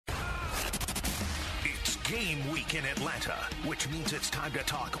game week in Atlanta, which means it's time to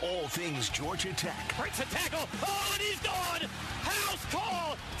talk all things Georgia Tech. Breaks a tackle. Oh, and he's gone. House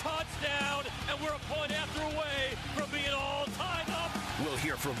call. Touchdown. And we're a point after away from being all-time up. We'll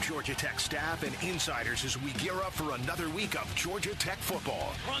hear from Georgia Tech staff and insiders as we gear up for another week of Georgia Tech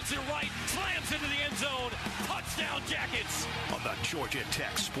football. Runs it right. Slams into the end zone. Touchdown Jackets. On the Georgia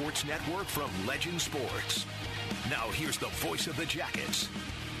Tech Sports Network from Legend Sports. Now here's the voice of the Jackets,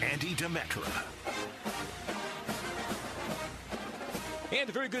 Andy Demetra. And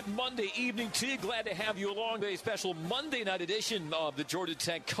a very good Monday evening to you. Glad to have you along a special Monday night edition of the Georgia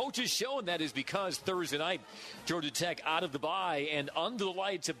Tech Coaches Show, and that is because Thursday night, Georgia Tech out of the bye and under the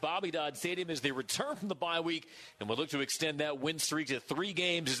lights at Bobby Dodd Stadium as they return from the bye week, and we'll look to extend that win streak to 3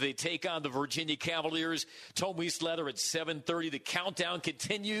 games as they take on the Virginia Cavaliers. Tom Wiesletter at 7:30. The countdown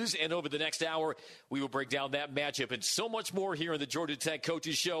continues, and over the next hour, we will break down that matchup and so much more here on the Georgia Tech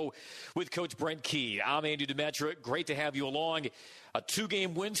Coaches Show with Coach Brent Key. I'm Andy Demetra. Great to have you along. A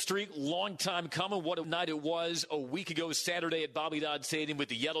 2-game win streak, long time coming. What a night it was a week ago Saturday at Bobby Dodd Stadium with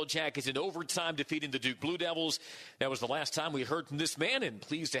the Yellow Jackets in overtime defeating the Duke Blue Devils. That was the last time we heard from this man, and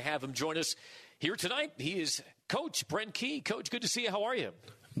pleased to have him join us here tonight. He is Coach Brent Key. Coach, good to see you. How are you?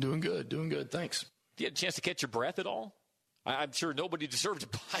 Doing good. Thanks. Do you have a chance to catch your breath at all? I'm sure nobody deserves a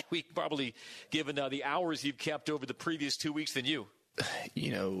bye week, probably, given the hours you've kept over the previous 2 weeks than you.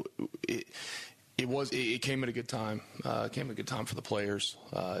 You know, it came at a good time. It came at a good time for the players.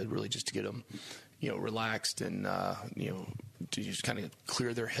 Really just to get them, relaxed and, to just kind of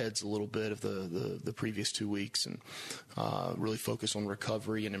clear their heads a little bit of the previous 2 weeks and really focus on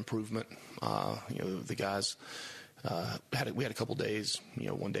recovery and improvement. The guys we had a couple days.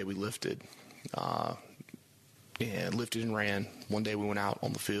 One day we lifted. And lifted and ran. One day we went out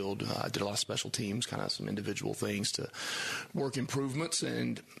on the field, did a lot of special teams, kind of some individual things to work improvements,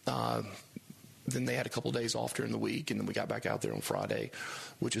 and then they had a couple of days off during the week, and then we got back out there on Friday,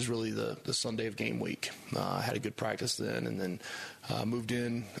 which is really the Sunday of game week. Had a good practice then, and then moved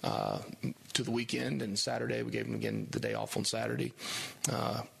in to the weekend, and Saturday we gave them again the day off on Saturday,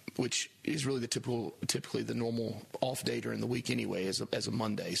 which is really typically the normal off day during the week anyway, as a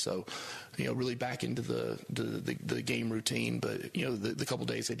Monday. So, really back into the game routine. But the couple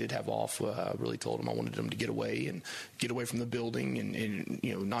days they did have off, I really told them I wanted them to get away from the building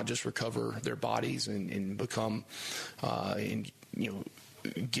and not just recover their bodies and become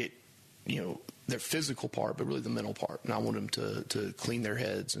get their physical part, but really the mental part. And I want them to clean their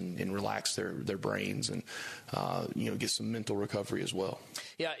heads and relax their brains and, get some mental recovery as well.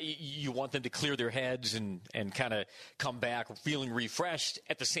 Yeah, you want them to clear their heads and kind of come back feeling refreshed.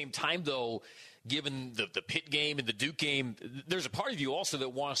 At the same time, though, given the Pitt game and the Duke game, there's a part of you also that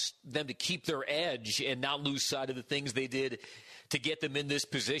wants them to keep their edge and not lose sight of the things they did to get them in this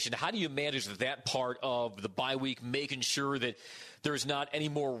position. How do you manage that part of the bye week, making sure that there's not any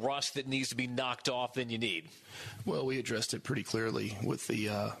more rust that needs to be knocked off than you need? Well, we addressed it pretty clearly with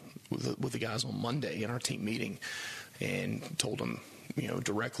the guys on Monday in our team meeting, and told them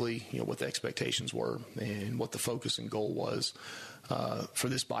directly what the expectations were and what the focus and goal was for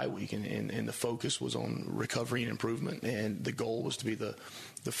this bye week, and the focus was on recovery and improvement, and the goal was to be the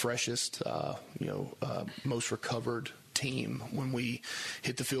freshest, most recovered team when we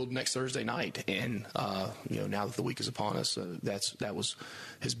hit the field next Thursday night. And now that the week is upon us,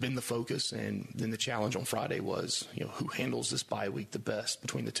 has been the focus. And then the challenge on Friday was who handles this bye week the best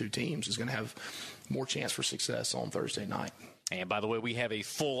between the two teams is going to have more chance for success on Thursday night. And by the way, we have a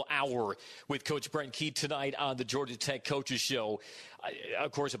full hour with Coach Brent Key tonight on the Georgia Tech Coaches Show.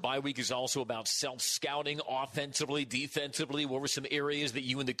 Of course, a bye week is also about self-scouting offensively, defensively. What were some areas that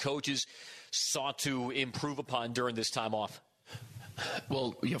you and the coaches sought to improve upon during this time off?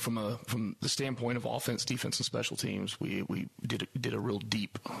 Well, from the standpoint of offense, defense, and special teams, we did a real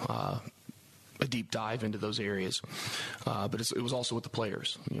deep dive into those areas, but it was also with the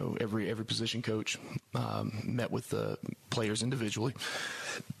players. Every position coach met with the players individually,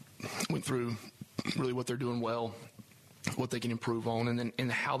 went through really what they're doing well, what they can improve on,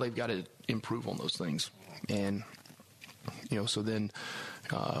 and how they've got to improve on those things. And so then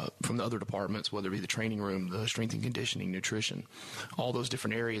from the other departments, whether it be the training room, the strength and conditioning, nutrition, all those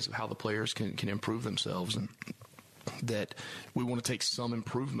different areas of how the players can improve themselves, and that we want to take some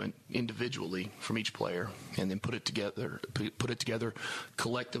improvement individually from each player and then put it together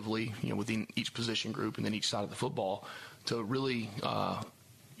collectively, within each position group and then each side of the football to really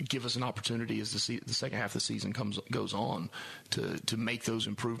give us an opportunity as the second half of the season goes on to make those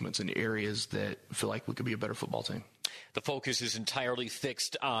improvements in areas that feel like we could be a better football team. the focus is entirely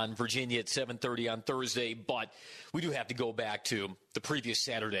fixed on Virginia at 7:30 on Thursday. But we do have to go back to the previous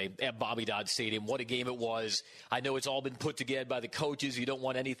Saturday at Bobby Dodd Stadium. What a game it was. I know it's all been put together by the coaches. You don't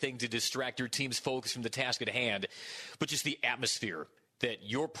want anything to distract your team's focus from the task at hand. But just the atmosphere that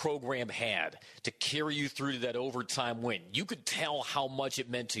your program had to carry you through to that overtime win. You could tell how much it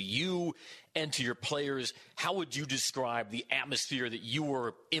meant to you and to your players. How would you describe the atmosphere that you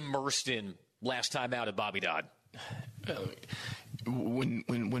were immersed in last time out at Bobby Dodd?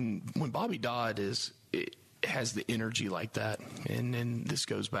 When Bobby Dodd has the energy like that, and this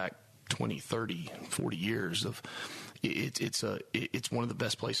goes back 20, 30, 40 years of it's one of the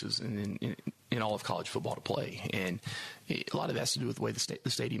best places in all of college football to play, and a lot of it has to do with the way the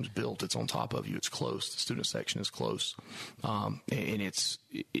stadium's built. It's on top of you. It's close. The student section is close, and it's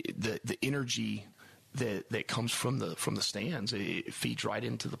the energy that comes from the stands. It feeds right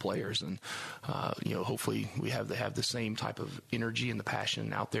into the players, and hopefully we have the same type of energy and the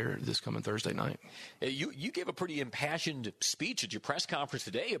passion out there this coming Thursday night. You gave a pretty impassioned speech at your press conference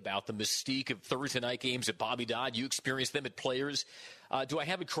today about the mystique of Thursday night games at Bobby Dodd. You experienced them at players. Do I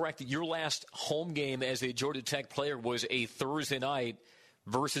have it correct that your last home game as a Georgia Tech player was a Thursday night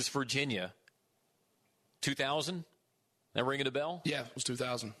versus Virginia? 2000? That ringing a bell? Yeah, it was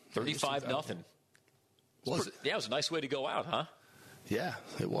 2000. 35-0. Was it? Yeah, it was a nice way to go out, huh? Yeah,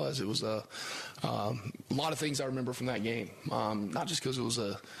 it was. It was a lot of things I remember from that game. Not just because it was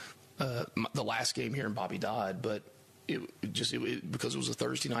the last game here in Bobby Dodd, but because it was a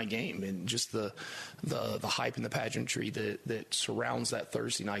Thursday night game, and just the hype and the pageantry that surrounds that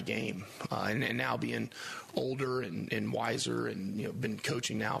Thursday night game. And now being older and wiser, and been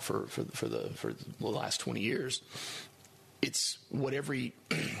coaching now for the last 20 years. It's what every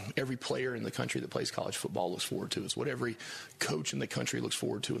player in the country that plays college football looks forward to. It's what every coach in the country looks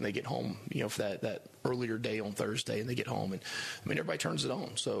forward to when they get home, for that earlier day on Thursday, and they get home. And everybody turns it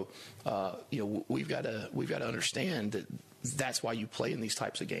on. So, we've got to understand that that's why you play in these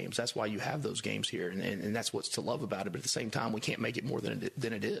types of games. That's why you have those games here, and that's what's to love about it. But at the same time, we can't make it more than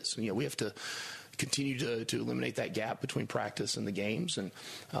it is. We have to continue to eliminate that gap between practice and the games, and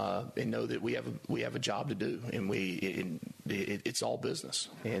know that we have a job to do, and it's all business.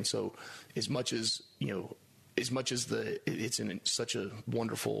 And so, as much as it's in such a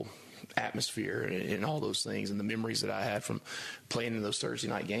wonderful atmosphere and all those things, and the memories that I had from playing in those Thursday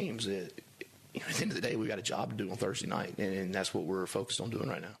night games, at the end of the day, we got a job to do on Thursday night, and that's what we're focused on doing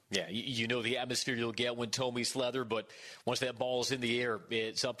right now. Yeah, the atmosphere you'll get when Tommy's leather, but once that ball's in the air,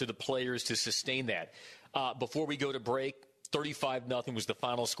 it's up to the players to sustain that. Before we go to break, 35-0 was the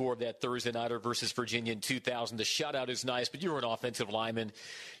final score of that Thursday nighter versus Virginia in 2000. The shutout is nice, but you were an offensive lineman.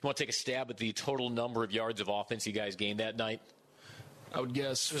 You want to take a stab at the total number of yards of offense you guys gained that night? I would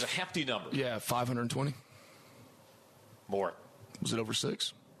guess it was a hefty number. Yeah, 520. More. Was it over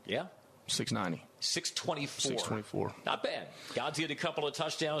 6? Yeah. 690. 624. Not bad. Godzi had a couple of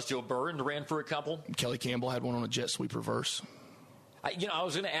touchdowns. Joe Burton ran for a couple. Kelly Campbell had one on a jet sweep reverse. I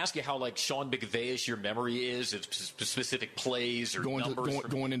was going to ask you how, Sean McVay-ish your memory is of specific plays or numbers.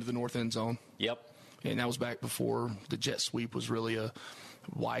 Going into the north end zone. Yep. And that was back before the jet sweep was really a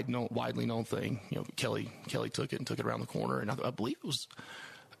widely known thing. Kelly took it and took it around the corner. And I believe it was,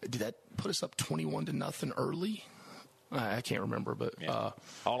 did that put us up 21-0 early? I can't remember, but yeah.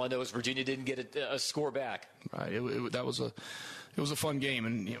 All I know is Virginia didn't get a score back. Right. It was a fun game,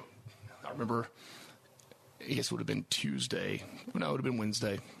 and I remember. I guess it would have been Tuesday. No, it would have been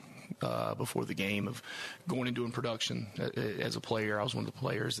Wednesday before the game of going and doing production as a player. I was one of the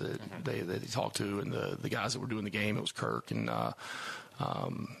players that they talked to, and the guys that were doing the game. It was Kirk and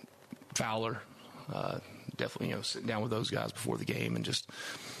Fowler. Definitely, sitting down with those guys before the game, and just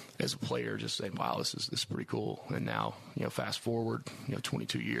as a player, just saying, "Wow, this is pretty cool." And now, fast forward,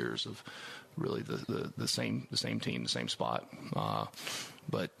 22 years of really the same team, the same spot,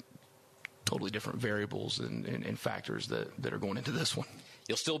 but totally different variables and factors that are going into this one.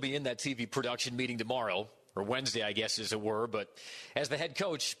 You'll still be in that TV production meeting tomorrow, or Wednesday, I guess, as it were. But as the head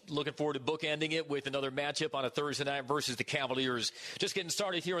coach, looking forward to bookending it with another matchup on a Thursday night versus the Cavaliers. Just getting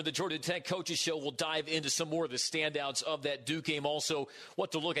started here on the Georgia Tech Coaches Show. We'll dive into some more of the standouts of that Duke game. Also,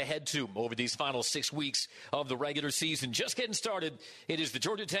 what to look ahead to over these final 6 weeks of the regular season. Just getting started. It is the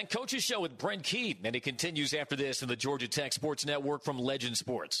Georgia Tech Coaches Show with Brent Key. And it continues after this in the Georgia Tech Sports Network from Legend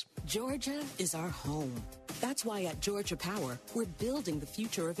Sports. Georgia is our home. That's why at Georgia Power, we're building the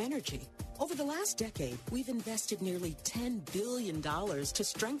future of energy. Over the last decade, we've invested nearly $10 billion to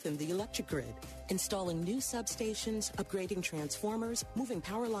strengthen the electric grid, installing new substations, upgrading transformers, moving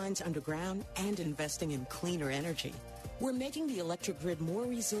power lines underground, and investing in cleaner energy. we're making the electric grid more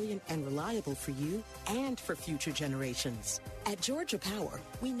resilient and reliable for you and for future generations. At Georgia Power,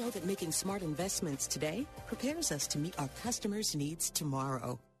 we know that making smart investments today prepares us to meet our customers' needs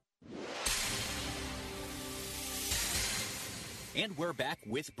tomorrow. And we're back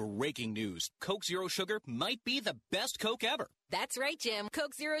with breaking news. Coke Zero Sugar might be the best Coke ever. That's right, Jim.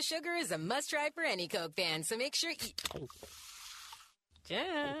 Coke Zero Sugar is a must-try for any Coke fan, so make sure you...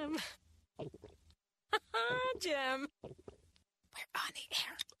 Jim. Jim. We're on the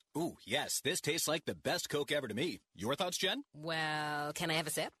air. Ooh, yes, this tastes like the best Coke ever to me. Your thoughts, Jen? Well, can I have a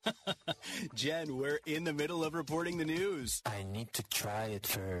sip? Jen, we're in the middle of reporting the news. I need to try it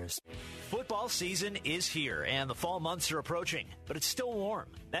first. Football season is here, and the fall months are approaching, but it's still warm.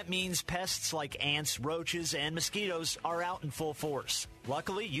 That means pests like ants, roaches, and mosquitoes are out in full force.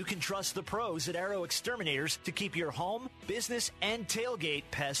 Luckily, you can trust the pros at Arrow Exterminators to keep your home, business, and tailgate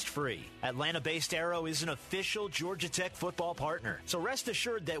pest-free. Atlanta-based Arrow is an official Georgia Tech football partner, so rest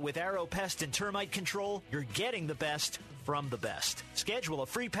assured that with Arrow Pest and Termite Control, you're getting the best from the best. Schedule a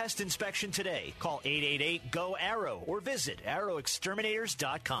free pest inspection today. Call 888-GO-ARROW or visit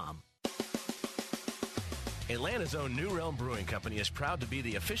arrowexterminators.com. Atlanta's own New Realm Brewing Company is proud to be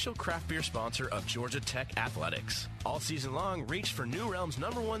the official craft beer sponsor of Georgia Tech Athletics. All season long, reach for New Realm's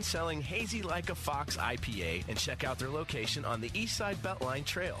 #1 selling Hazy Like a Fox IPA and check out their location on the Eastside Beltline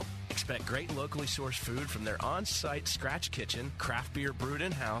Trail. Expect great locally sourced food from their on-site scratch kitchen, craft beer brewed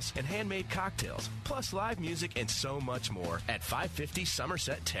in-house, and handmade cocktails, plus live music and so much more at 550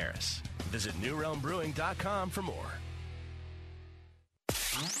 Somerset Terrace. Visit NewRealmBrewing.com for more.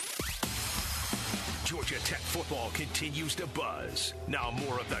 Georgia Tech football continues to buzz. Now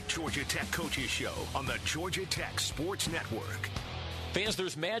more of the Georgia Tech Coaches Show on the Georgia Tech Sports Network. Fans,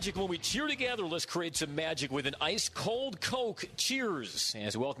 there's magic when we cheer together. Let's create some magic with an ice-cold Coke. Cheers.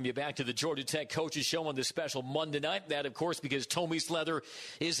 As we welcome you back to the Georgia Tech Coaches Show on this special Monday night. That, of course, because Tommy Slether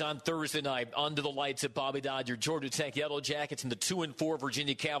is on Thursday night under the lights at Bobby Dodd. Your Georgia Tech Yellow Jackets and the 2-4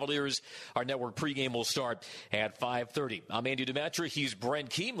 Virginia Cavaliers. Our network pregame will start at 5:30. I'm Andy Demetra. He's Brent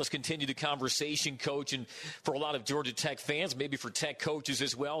Key. Let's continue the conversation, Coach. And for a lot of Georgia Tech fans, maybe for Tech coaches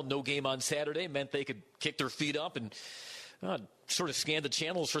as well, no game on Saturday meant they could kick their feet up and sort of scan the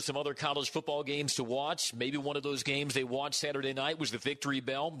channels for some other college football games to watch. Maybe one of those games they watched Saturday night was the Victory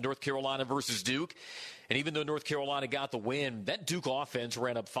Bell, North Carolina versus Duke. And even though North Carolina got the win, that Duke offense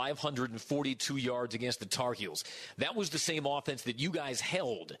ran up 542 yards against the Tar Heels. That was the same offense that you guys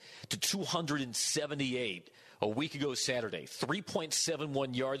held to 278 a week ago Saturday.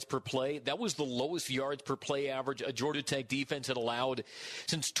 3.71 yards per play. That was the lowest yards per play average a Georgia Tech defense had allowed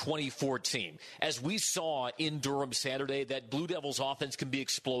since 2014. As we saw in Durham Saturday, that Blue Devils offense can be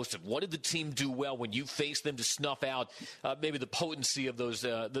explosive. What did the team do well when you faced them to snuff out maybe the potency of those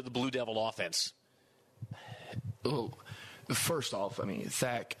the Blue Devil offense? Well, first off, I mean,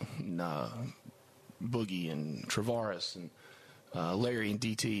 Thak, Boogie, and Travaris, and Larry and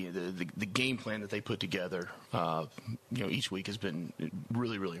DT, the game plan that they put together, each week has been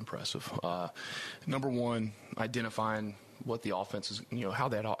really, really impressive. Number one, identifying what the offense is, how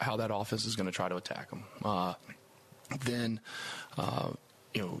that offense is going to try to attack them. Then,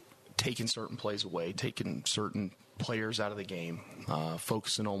 taking certain plays away, taking certain players out of the game,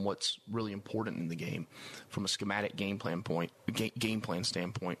 focusing on what's really important in the game from a schematic game plan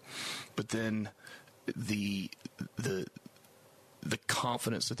standpoint. But then the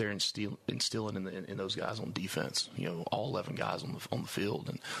confidence that they're instilling in those guys on defense, all 11 guys on the field,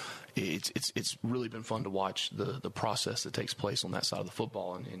 and it's really been fun to watch the process that takes place on that side of the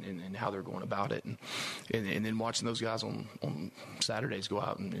football and how they're going about it, and then watching those guys on Saturdays go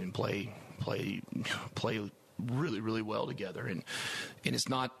out and play really, really well together, and it's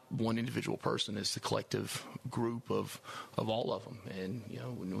not one individual person; it's the collective group of all of them, and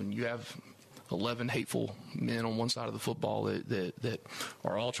when you have 11 hateful men on one side of the football that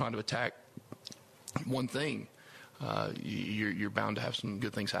are all trying to attack one thing, you're bound to have some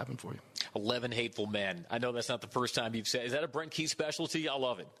good things happen for you. 11 hateful men. I know that's not the first time you've said. Is that a Brent Key specialty? I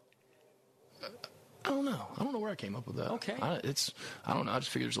love it. I don't know. I don't know where I came up with that. Okay. I don't know. I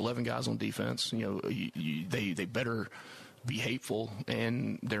just figured there's 11 guys on defense. They better be hateful,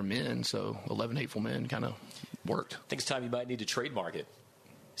 and they're men, so 11 hateful men kind of worked. I think it's time you might need to trademark it.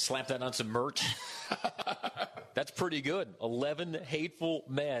 Slap that on some merch. That's pretty good. 11 hateful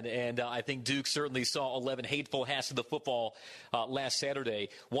men. And I think Duke certainly saw 11 hateful hats to the football last Saturday.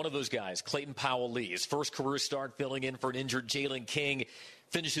 One of those guys, Clayton Powell-Lee, his first career start filling in for an injured Jalen King,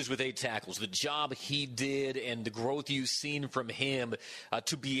 finishes with 8 tackles. The job he did and the growth you've seen from him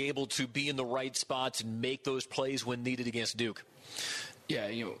to be able to be in the right spots and make those plays when needed against Duke. Yeah,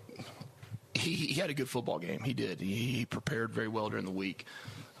 he had a good football game. He did. He prepared very well during the week.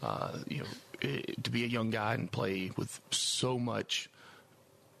 To be a young guy and play with so much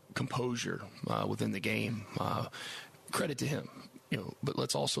composure within the game, credit to him. But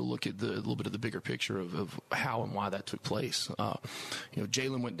let's also look at a little bit of the bigger picture of how and why that took place.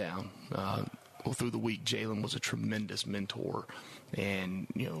 Jalen went down. Through the week, Jalen was a tremendous mentor and,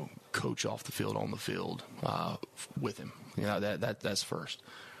 coach off the field, on the field with him. That's first.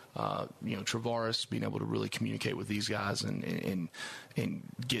 Travaris being able to really communicate with these guys and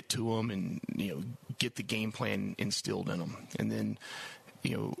get to them and, get the game plan instilled in them. And then,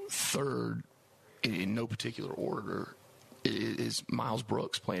 third, in no particular order, is Miles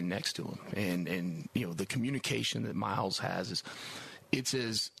Brooks playing next to him. And the communication that Miles has it's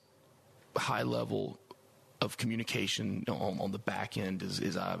as high level of communication on the back end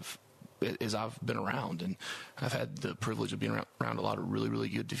as I've been around. And I've had the privilege of being around a lot of really, really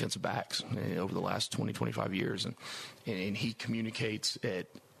good defensive backs over the last 20, 25 years. And he communicates at,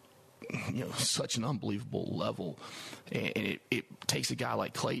 such an unbelievable level. And it takes a guy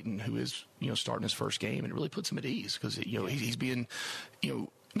like Clayton, who is, starting his first game, and it really puts him at ease because, he's being,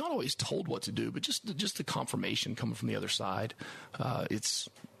 not always told what to do, but just the confirmation coming from the other side.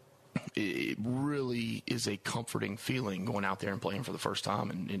 It really is a comforting feeling going out there and playing for the first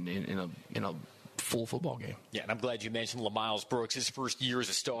time in a full football game. Yeah, and I'm glad you mentioned LaMiles Brooks, his first year as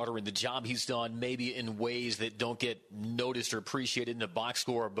a starter, and the job he's done maybe in ways that don't get noticed or appreciated in the box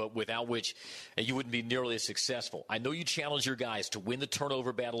score, but without which you wouldn't be nearly as successful. I know you challenged your guys to win the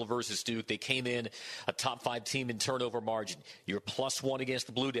turnover battle versus Duke. They came in a top 5 team in turnover margin. You're +1 against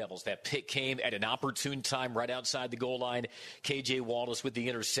the Blue Devils. That pick came at an opportune time right outside the goal line. KJ Wallace with the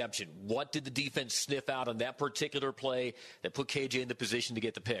interception. What did the defense sniff out on that particular play that put KJ in the position to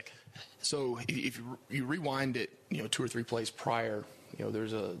get the pick? So if you rewind it, 2 or 3 plays prior,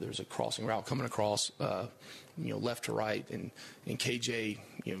 there's a crossing route coming across, left to right, and KJ,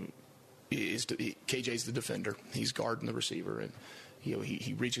 KJ's the defender. He's guarding the receiver, and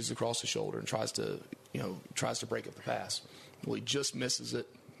he reaches across the shoulder and tries to break up the pass. Well, he just misses it.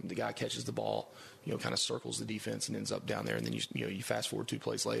 The guy catches the ball, kind of circles the defense and ends up down there. And then you fast forward 2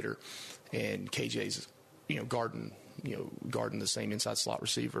 plays later, and KJ's guarding the same inside slot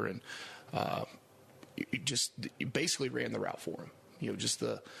receiver, and you basically ran the route for him. Just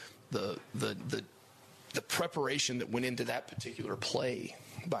the preparation that went into that particular play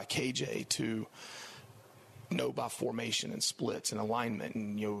by KJ to know by formation and splits and alignment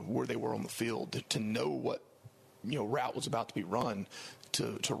and where they were on the field to know what route was about to be run,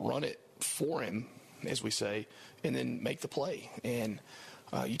 to run it for him, as we say, and then make the play. And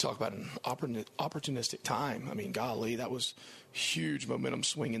you talk about an opportunistic time. I mean, golly, that was huge momentum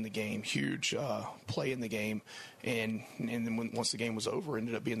swing in the game, huge play in the game, and then once the game was over,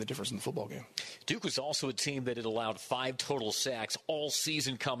 ended up being the difference in the football game. Duke was also a team that had allowed 5 total sacks all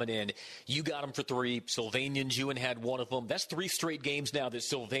season coming in. You got them for 3. Sylvain Njuen had 1 of them. That's 3 straight games now that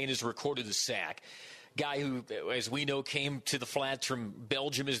Sylvain has recorded a sack. Guy who, as we know, came to the Flats from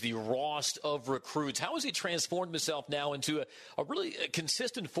Belgium as the rawest of recruits. How has he transformed himself now into a really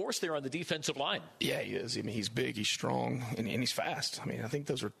consistent force there on the defensive line? Yeah, he is. I mean, he's big, he's strong, and he's fast. I mean, I think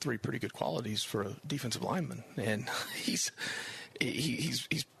those are 3 pretty good qualities for a defensive lineman. And he's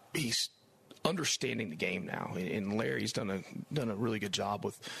understanding the game now. And Larry's done a really good job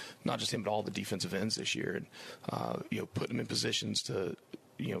with not just him, but all the defensive ends this year, and putting them in positions to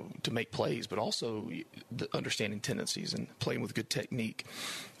make plays, but also the understanding tendencies and playing with good technique,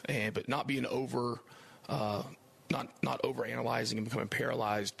 but not being not over analyzing and becoming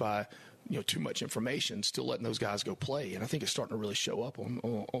paralyzed by too much information. Still letting those guys go play, and I think it's starting to really show up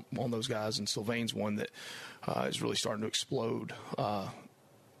on those guys. And Sylvain's one that is really starting to explode,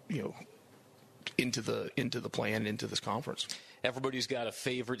 into the plan, into this conference. Everybody's got a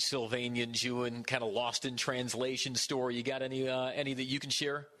favorite Sylvain Njuen kind of lost in translation story. You got any that you can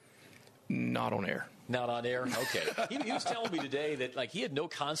share? Not on air. Not on air? Okay. He was telling me today that he had no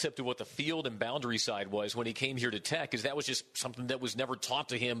concept of what the field and boundary side was when he came here to Tech, because that was just something that was never taught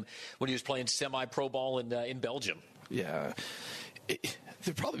to him when he was playing semi-pro ball in Belgium. Yeah.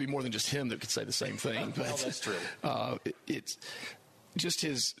 There'd probably be more than just him that could say the same thing. Well, that's true. It's just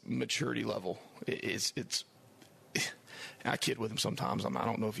his maturity level. I kid with him sometimes. I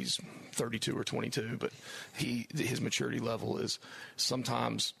don't know if he's 32 or 22, but his maturity level is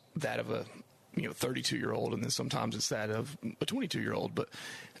sometimes that of a 32-year-old, and then sometimes it's that of a 22-year-old. But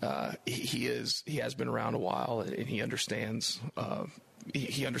he has been around a while, and he understands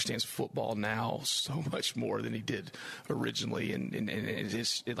he understands football now so much more than he did originally, and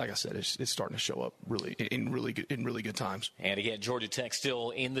it's like I said, it's starting to show up in really good times. And again, Georgia Tech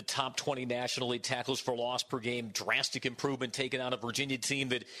still in the top 20 National League tackles for loss per game. Drastic improvement taken out of Virginia team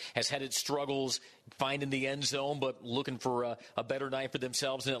that has had its struggles finding the end zone, but looking for a better night for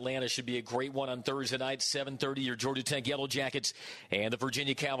themselves in Atlanta. Should be a great one on Thursday night, 7:30. Your Georgia Tech Yellow Jackets and the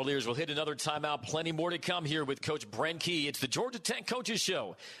Virginia Cavaliers will hit another timeout. Plenty more to come here with Coach Brent Key. It's the Georgia Tech Coaches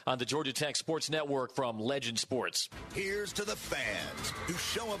Show on the Georgia Tech Sports Network from Legend Sports. Here's to the fans who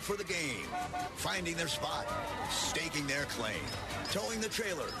show up for the game, finding their spot, staking their claim, towing the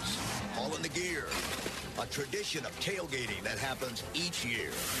trailers, hauling the gear. A tradition of tailgating that happens each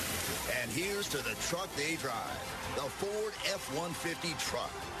year. And here's to the truck they drive, the Ford F-150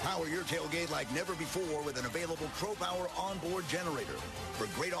 truck. Power your tailgate like never before with an available ProPower onboard generator. For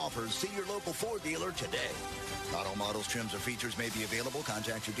great offers, see your local Ford dealer today. Not all models, trims, or features may be available.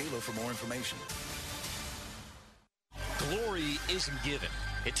 Contact your dealer for more information. Glory isn't given.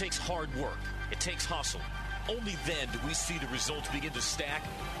 It takes hard work. It takes hustle. Only then do we see the results begin to stack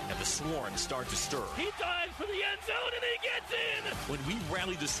and the swarm start to stir. He dives for the end zone and he gets in! When we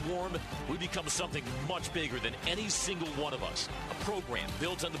rally the swarm, we become something much bigger than any single one of us. A program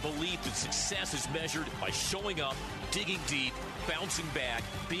built on the belief that success is measured by showing up, digging deep, bouncing back,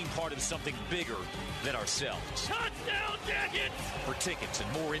 being part of something bigger than ourselves. Touchdown, Jackets! For tickets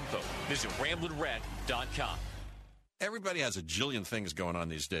and more info, visit RamblinRed.com. Everybody has a jillion things going on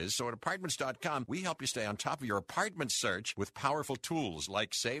these days, so at Apartments.com, we help you stay on top of your apartment search with powerful tools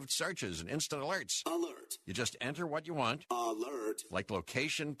like saved searches and instant alerts. Alert. You just enter what you want. Alert. Like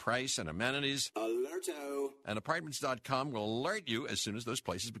location, price, and amenities. Alerto. And Apartments.com will alert you as soon as those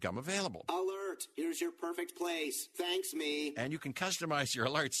places become available. Alert. Here's your perfect place. Thanks, me. And you can customize your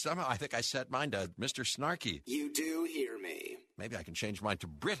alerts. Somehow I think I set mine to Mr. Snarky. You do hear me. Maybe I can change mine to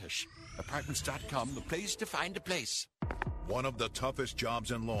British. Apartments.com, the place to find a place. One of the toughest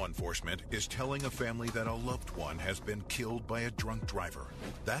jobs in law enforcement is telling a family that a loved one has been killed by a drunk driver.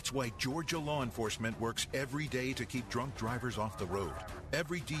 That's why Georgia law enforcement works every day to keep drunk drivers off the road.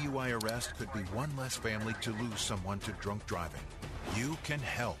 Every DUI arrest could be one less family to lose someone to drunk driving. You can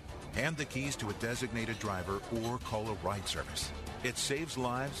help. Hand the keys to a designated driver or call a ride service. It saves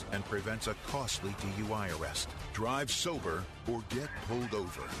lives and prevents a costly DUI arrest. Drive sober or get pulled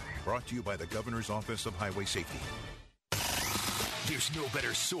over. Brought to you by the Governor's Office of Highway Safety. There's no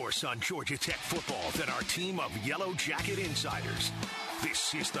better source on Georgia Tech football than our team of Yellow Jacket insiders.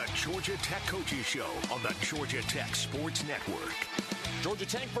 This is the Georgia Tech Coaches Show on the Georgia Tech Sports Network. Georgia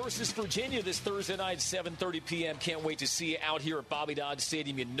Tech versus Virginia this Thursday night, 7:30 p.m. Can't wait to see you out here at Bobby Dodd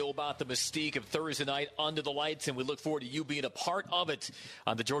Stadium. You know about the mystique of Thursday night under the lights, and we look forward to you being a part of it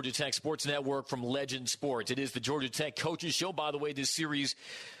on the Georgia Tech Sports Network from Legend Sports. It is the Georgia Tech Coaches Show. By the way, this series,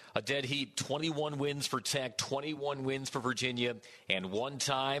 a dead heat, 21 wins for Tech, 21 wins for Virginia, and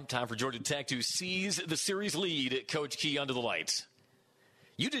time for Georgia Tech to seize the series lead. Coach Key under the lights.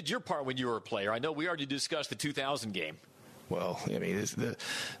 You did your part when you were a player. I know we already discussed the 2000 game. Well, I mean, it's the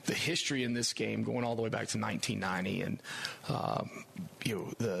history in this game going all the way back to 1990, and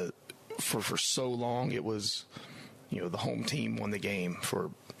for so long it was, the home team won the game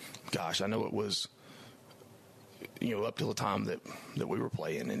for, I know it was, up till the time that we were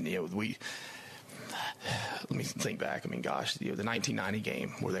playing, and let me think back. I mean, the 1990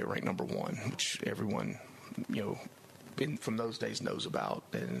 game where they were ranked number one, which everyone, from those days knows about,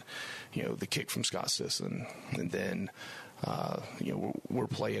 and the kick from Scott Sisson, and then. We're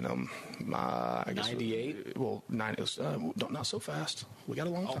playing them. I guess 98. Not so fast. We got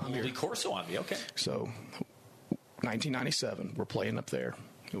a long time here. Corso on me. Okay. So, 1997. We're playing up there.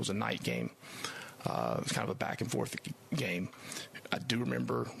 It was a night game. It was kind of a back and forth game. I do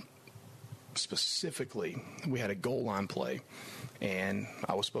remember specifically we had a goal line play, and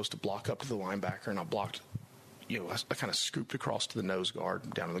I was supposed to block up to the linebacker, and I blocked. I kind of scooped across to the nose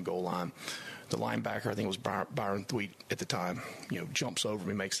guard down to the goal line. The linebacker, I think it was Byron Thweet at the time, jumps over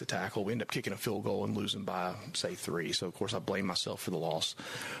me, makes the tackle. We end up kicking a field goal and losing by, say, 3. So, of course, I blame myself for the loss.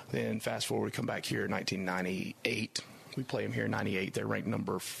 Then fast forward, we come back here in 1998. We play them here in 98. They're ranked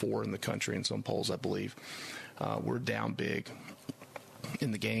number 4 in the country in some polls, I believe. We're down big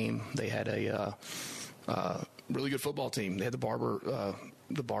in the game. They had a really good football team. They had the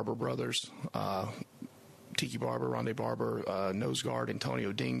Barber brothers, Tiki Barber, Rondé Barber, nose guard,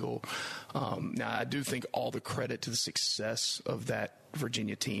 Antonio Dingle. Now, I do think all the credit to the success of that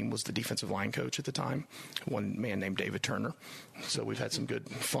Virginia team was the defensive line coach at the time, one man named David Turner. So we've had some good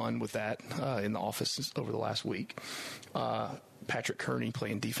fun with that in the office over the last week. Patrick Kearney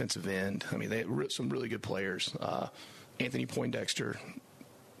playing defensive end. I mean, they had some really good players. Anthony Poindexter,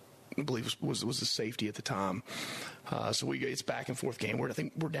 I believe was the safety at the time. So it's back and forth game. I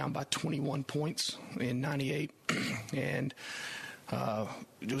think we're down by 21 points in 98, and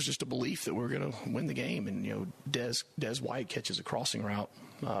it was just a belief that we were going to win the game. And Des White catches a crossing route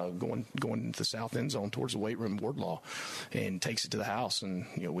going into the south end zone towards the weight room, Wardlaw, and takes it to the house. And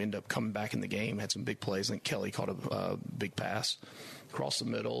we end up coming back in the game. Had some big plays. I think Kelly caught a big pass across the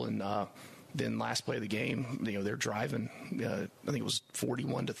middle, and then last play of the game, they're driving. I think it was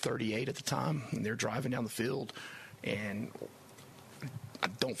 41-38 at the time, and they're driving down the field, and I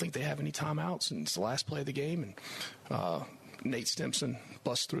don't think they have any timeouts. And it's the last play of the game, and Nate Stimson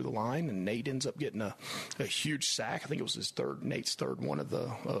busts through the line, and Nate ends up getting a huge sack. I think it was Nate's third one of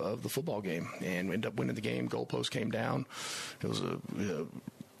the football game, and we ended up winning the game. Goalpost came down. It was a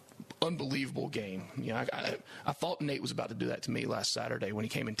unbelievable game. I thought Nate was about to do that to me last Saturday when he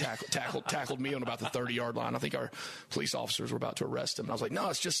came and tackled me on about the 30-yard line. I think our police officers were about to arrest him. And I was like, no,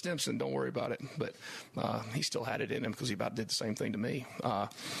 it's just Stimson. Don't worry about it. But he still had it in him because he about did the same thing to me.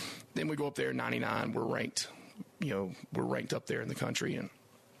 Then we go up there in 99. We're ranked. We're ranked up there in the country, and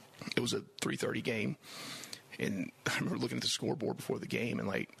it was a 3:30 game. And I remember looking at the scoreboard before the game,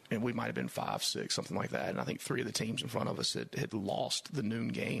 and we might have been 5-6, something like that. And I think 3 of the teams in front of us had lost the noon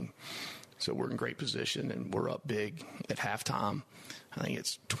game. So we're in great position, and we're up big at halftime. I think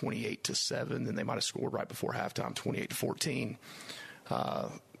it's 28-7. Then they might have scored right before halftime, 28-14,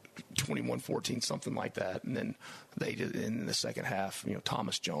 21-14, something like that. And then they did in the second half.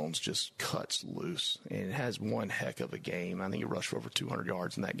 Thomas Jones just cuts loose and has one heck of a game. I think he rushed for over 200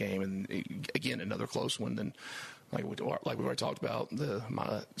 yards in that game. And again, another close one. Then, like we've already talked about,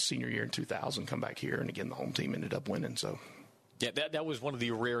 my senior year in 2000, come back here, and again the home team ended up winning. So, yeah, that was one of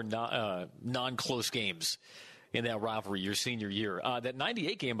the rare non-close games in that rivalry, your senior year. That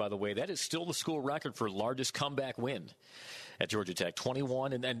 98 game, by the way, that is still the school record for largest comeback win at Georgia Tech,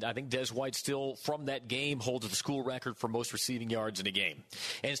 21, and then I think Des White still, from that game, holds the school record for most receiving yards in a game.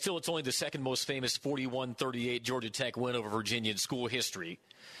 And still, it's only the second most famous 41-38 Georgia Tech win over Virginia in school history.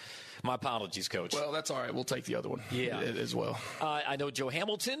 My apologies, Coach. Well, that's all right. We'll take the other one as well. I know Joe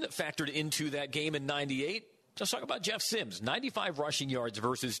Hamilton factored into that game in 98. Let's talk about Jeff Sims. 95 rushing yards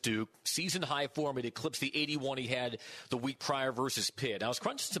versus Duke. Season high form. It eclipsed the 81 he had the week prior versus Pitt. I was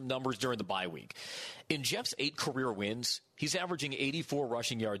crunching some numbers during the bye week. In Jeff's 8 career wins, he's averaging 84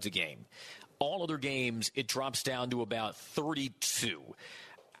 rushing yards a game. All other games, it drops down to about 32.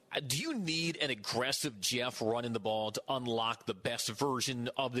 Do you need an aggressive Jeff running the ball to unlock the best version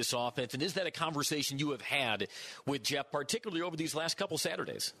of this offense? And is that a conversation you have had with Jeff, particularly over these last couple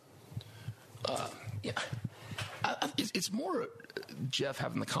Saturdays? Yeah. It's more Jeff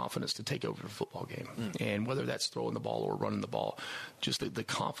having the confidence to take over the football game. And whether that's throwing the ball or running the ball, just the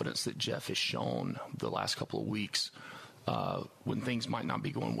confidence that Jeff has shown the last couple of weeks when things might not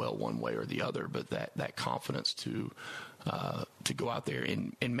be going well one way or the other, but that confidence to go out there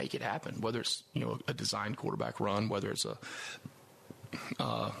and make it happen, whether it's a designed quarterback run, whether it's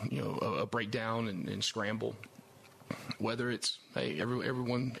a breakdown and scramble, whether it's, hey,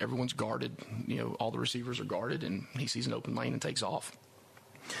 everyone's guarded, all the receivers are guarded, and he sees an open lane and takes off.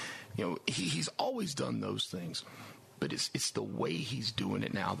 He's always done those things, but it's the way he's doing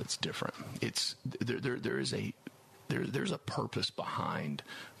it now that's different. It's there's a purpose behind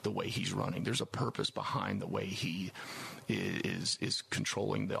the way he's running. There's a purpose behind the way he is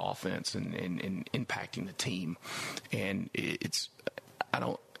controlling the offense and impacting the team, and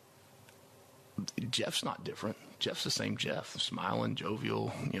Jeff's not different. Jeff's the same Jeff, smiling,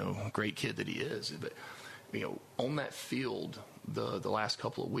 jovial, great kid that he is. But, on that field, the last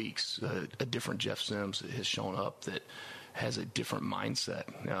couple of weeks, a different Jeff Sims has shown up that has a different mindset,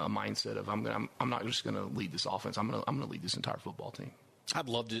 a mindset of I'm not just going to lead this offense. I'm going to lead this entire football team. I'd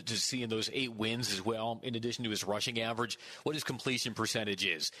love to see in those 8 wins as well, in addition to his rushing average, what his completion percentage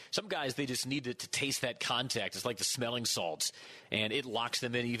is. Some guys, they just need to taste that contact. It's like the smelling salts, and it locks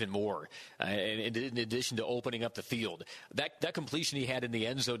them in even more, in addition to opening up the field. That completion he had in the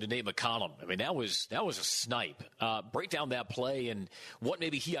end zone to Nate McCollum, that was a snipe. Break down that play and what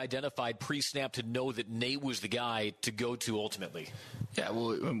maybe he identified pre-snap to know that Nate was the guy to go to ultimately. Yeah,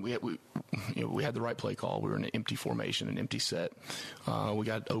 well, we had the right play call. We were in an empty formation, an empty set. We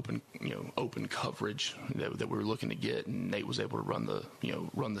got open coverage that we were looking to get, and Nate was able to run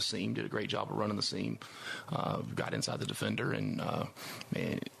the seam. Did a great job of running the seam. Got inside the defender, and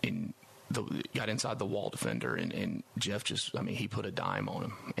got inside the wall defender, and Jeff just, he put a dime on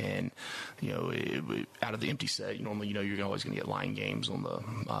him. And, out of the empty set, normally, you're always going to get line games on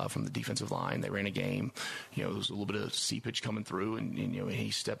the from the defensive line. They ran a game, there was a little bit of seepage coming through, and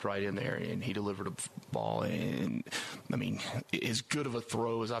he stepped right in there, and he delivered a ball. And, as good of a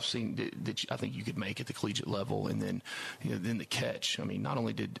throw as I've seen that I think you could make at the collegiate level. And then, then the catch. Not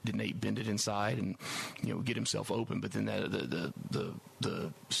only did Nate bend it inside and, get himself open, but then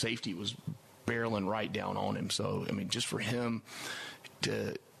the safety was barreling right down on him. So, just for him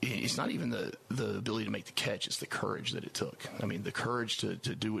to, it's not even the ability to make the catch, it's the courage that it took. The courage to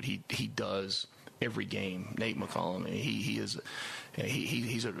do what he does every game. Nate McCollum, he's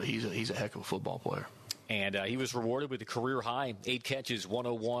a heck of a football player. And he was rewarded with a career high, 8 catches,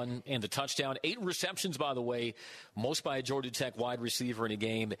 101, and the touchdown. 8 receptions, by the way, most by a Georgia Tech wide receiver in a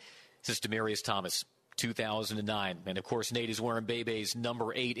game since Demaryius Thomas, 2009. And, of course, Nate is wearing Bebe's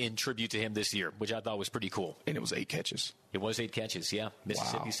number 8 in tribute to him this year, which I thought was pretty cool. And it was 8 catches. It was 8 catches, yeah.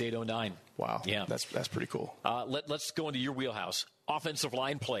 Mississippi State 09. Wow. Yeah. That's pretty cool. Let's go into your wheelhouse. Offensive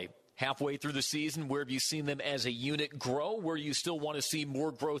line play. Halfway through the season, where have you seen them as a unit grow? Where you still want to see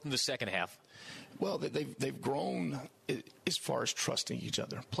more growth in the second half? Well, they've grown as far as trusting each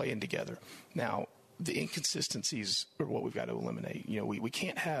other, playing together. Now, the inconsistencies are what we've got to eliminate. We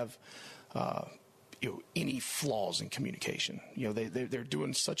can't have any flaws in communication. They're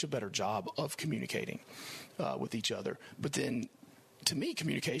doing such a better job of communicating with each other. But then, to me,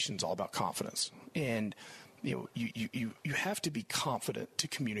 communication is all about confidence. And you have to be confident to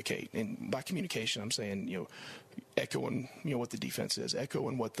communicate. And by communication, I'm saying, echoing, what the defense is,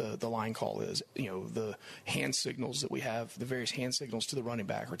 echoing what the line call is, the hand signals that we have, the various hand signals to the running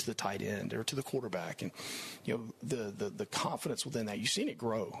back or to the tight end or to the quarterback. And, the confidence within that, you've seen it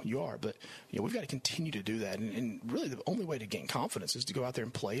grow. You are, but, we've got to continue to do that. And really the only way to gain confidence is to go out there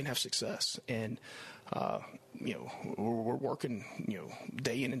and play and have success. And, we're working,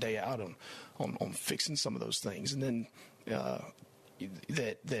 day in and day out on fixing some of those things. And then,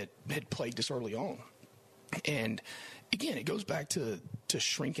 that had plagued us early on. And again, it goes back to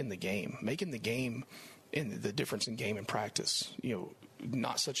shrinking the game, making the game and the difference in game and practice,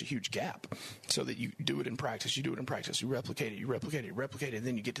 not such a huge gap, so that you do it in practice, you replicate it, and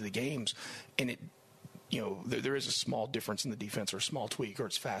then you get to the games, and it, there is a small difference in the defense or a small tweak, or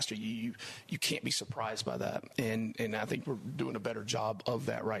it's faster. You can't be surprised by that, and I think we're doing a better job of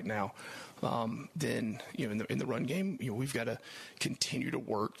that right now. Then in the run game, we've got to continue to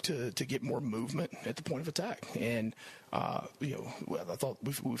work to get more movement at the point of attack. And I thought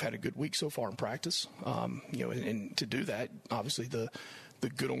we've had a good week so far in practice. And to do that, obviously the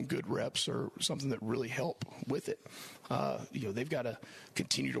good on good reps are something that really help with it. They've got to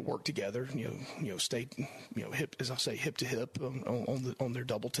continue to work together. Stay hip, as I say, hip to hip on their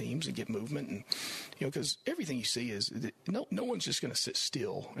double teams and get movement. And because everything you see is that no one's just going to sit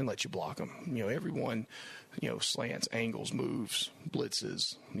still and let you block them. Everyone, slants, angles, moves,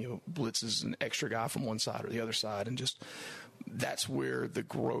 blitzes. Blitzes an extra guy from one side or the other side, and just that's where the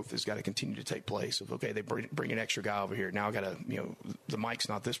growth has got to continue to take place. Of okay, they bring an extra guy over here. Now I got to, the mic's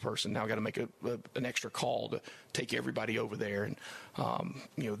not this person. Now I got to make an extra call to take everybody over there, and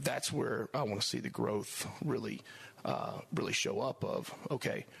that's where I want to see the growth really show up. Of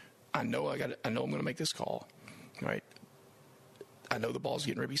okay, I know I'm going to make this call, right? I know the ball's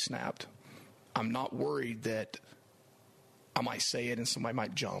getting ready to be snapped. I'm not worried that I might say it and somebody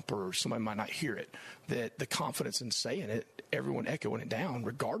might jump or somebody might not hear it. That the confidence in saying it, everyone echoing it down,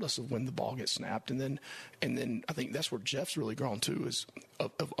 regardless of when the ball gets snapped. And then I think that's where Jeff's really grown too, is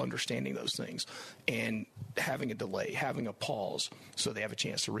of understanding those things and having a delay, having a pause, so they have a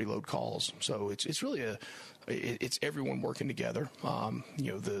chance to reload calls. So it's really it's everyone working together.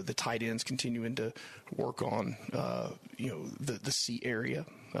 The tight ends continuing to work on the C area,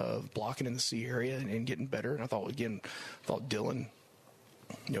 blocking in the C area and getting better. And I thought Dylan,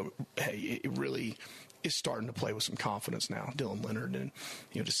 it really is starting to play with some confidence now, Dylan Leonard, and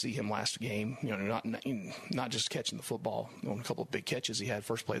to see him last game, not just catching the football on a couple of big catches he had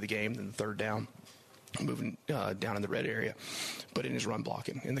first play of the game, then the third down, moving down in the red area, but in his run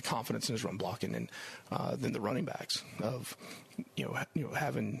blocking, and the confidence in his run blocking, and then the running backs of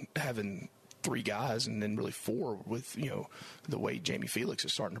having 3 guys, and then really 4 with, the way Jamie Felix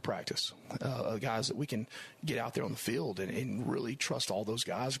is starting to practice. Guys that we can get out there on the field and really trust all those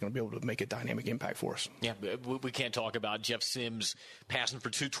guys are going to be able to make a dynamic impact for us. Yeah, we can't talk about Jeff Sims passing for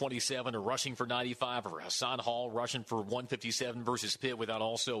 227 or rushing for 95 or Hassan Hall rushing for 157 versus Pitt without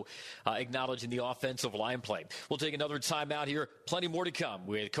also acknowledging the offensive line play. We'll take another timeout here. Plenty more to come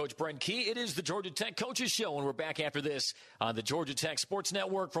with Coach Brent Key. It is the Georgia Tech Coaches Show, and we're back after this on the Georgia Tech Sports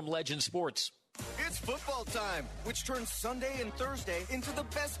Network from Legend Sports. It's football time, which turns Sunday and Thursday into the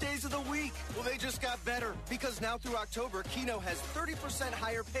best days of the week. Well, they just got better, because now through October, Keno has 30%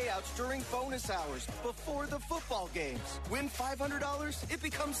 higher payouts during bonus hours before the football games. Win $500, it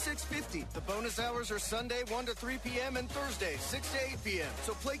becomes $650. The bonus hours are Sunday 1 to 3 p.m. and Thursday 6 to 8 p.m.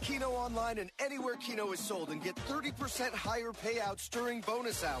 So play Keno online and anywhere Keno is sold and get 30% higher payouts during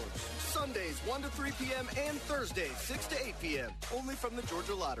bonus hours. Sundays 1 to 3 p.m. and Thursdays 6 to 8 p.m. Only from the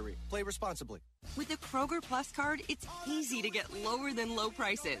Georgia Lottery. Play responsibly. With the Kroger Plus card, it's easy to get lower than low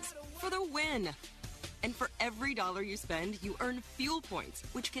prices for the win. And for every $1 you spend, you earn fuel points,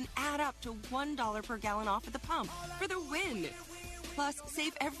 which can add up to $1 per gallon off at the pump for the win. Plus,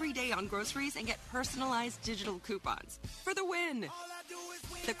 save every day on groceries and get personalized digital coupons for the win.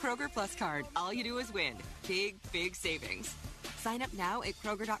 The Kroger Plus card, all you do is win. Big, big savings. Sign up now at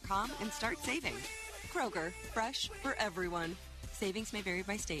Kroger.com and start saving. Kroger, fresh for everyone. Savings may vary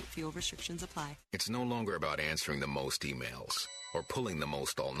by state. Fuel restrictions apply. It's no longer about answering the most emails or pulling the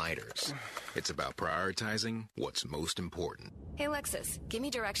most all-nighters. It's about prioritizing what's most important. Hey, Lexus, give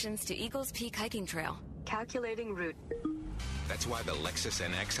me directions to Eagles Peak Hiking Trail. Calculating route. That's why the Lexus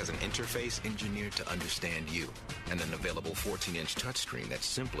NX has an interface engineered to understand you and an available 14-inch touchscreen that's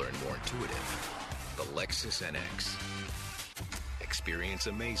simpler and more intuitive. The Lexus NX. Experience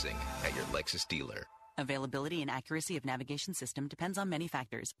amazing at your Lexus dealer. Availability and accuracy of navigation system depends on many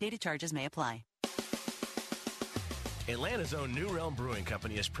factors. Data charges may apply. Atlanta's own New Realm Brewing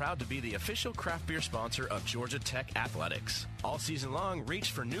Company is proud to be the official craft beer sponsor of Georgia Tech Athletics. All season long,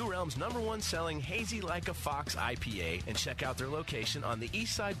 reach for New Realm's #1 selling Hazy Like a Fox IPA and check out their location on the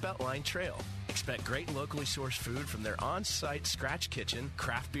Eastside Beltline Trail. Expect great locally sourced food from their on-site scratch kitchen,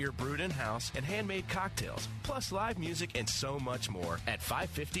 craft beer brewed in-house, and handmade cocktails, plus live music and so much more at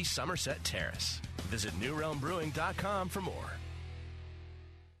 550 Somerset Terrace. Visit NewRealmBrewing.com for more.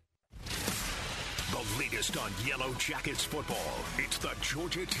 The latest on Yellow Jackets football. It's the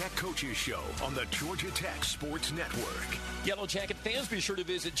Georgia Tech Coaches Show on the Georgia Tech Sports Network. Yellow Jacket fans, be sure to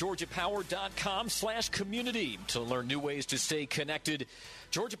visit GeorgiaPower.com/community to learn new ways to stay connected.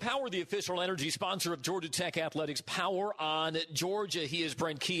 Georgia Power, the official energy sponsor of Georgia Tech Athletics. Power on Georgia. He is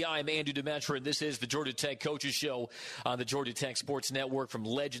Brent Key. I'm Andy Demetra, and this is the Georgia Tech Coaches Show on the Georgia Tech Sports Network from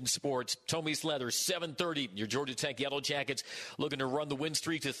Legend Sports. Tommy's Leather, 7:30. Your Georgia Tech Yellow Jackets looking to run the win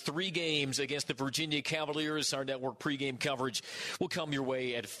streak to 3 games against the Virginia Cavaliers. Our network pregame coverage will come your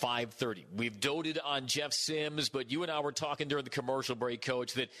way at 5:30. We've doted on Jeff Sims, but you and I were talking during the commercial break,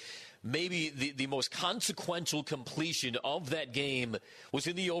 Coach, that maybe the most consequential completion of that game was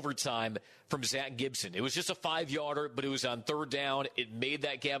in the overtime from Zach Gibson. It was just a 5-yarder, but it was on 3rd down. It made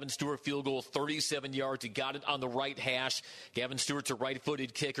that Gavin Stewart field goal 37 yards. He got it on the right hash. Gavin Stewart's a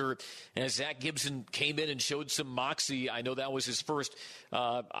right-footed kicker. And as Zach Gibson came in and showed some moxie, I know that was his first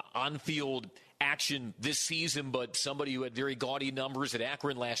on-field action this season, but somebody who had very gaudy numbers at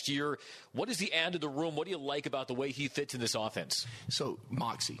Akron last year. What does he add to the room? What do you like about the way he fits in this offense? So,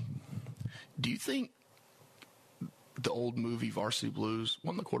 moxie. Do you think the old movie Varsity Blues,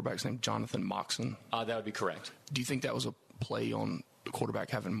 one of the quarterbacks named Jonathan Moxon? That would be correct. Do you think that was a play on the quarterback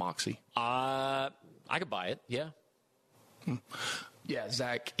having moxie? I could buy it, yeah. Yeah,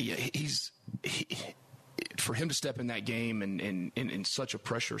 Zach, for him to step in that game and in such a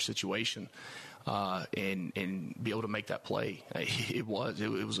pressure situation and be able to make that play, it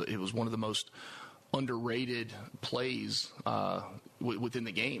was one of the most underrated plays within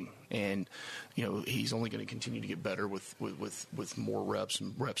the game, and he's only going to continue to get better with more reps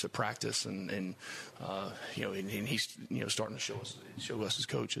at practice, and he's starting to show us as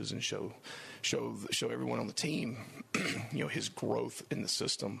coaches and show everyone on the team his growth in the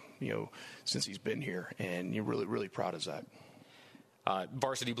system since he's been here, and you're really proud of Zach.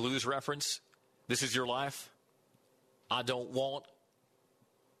 Varsity Blues reference. This is your life. I don't want.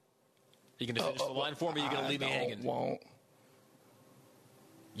 You going to finish the line for me? You're going to leave me hanging? Won't.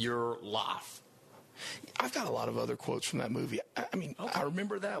 Your life. I've got a lot of other quotes from that movie. I mean, okay. I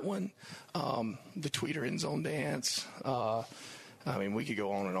remember that one, the tweeter end zone dance. We could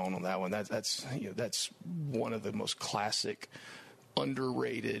go on and on that one. That's one of the most classic,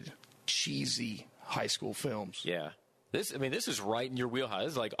 underrated, cheesy high school films. Yeah. This is right in your wheelhouse.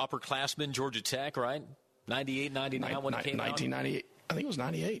 This is like upperclassmen, Georgia Tech, right? 98, 99 when it came out. 1998. I think it was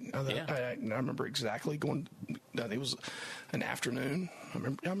 98. I remember exactly going. I think it was an afternoon. I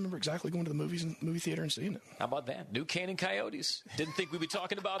remember exactly going to the movie theater and seeing it. How about that? New Canaan Coyotes. Didn't think we'd be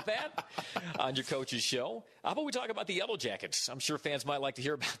talking about that on your coach's show. How about we talk about the Yellow Jackets? I'm sure fans might like to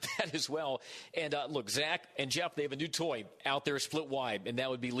hear about that as well. And look, Zach and Jeff, they have a new toy out there split wide, and that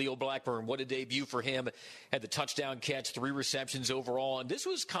would be Leo Blackburn. What a debut for him. Had the touchdown catch, 3 receptions overall. And this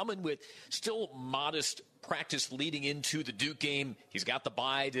was coming with still modest practice leading into the Duke game. He's got the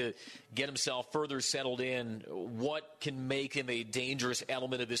bye to get himself further settled in. What can make him a dangerous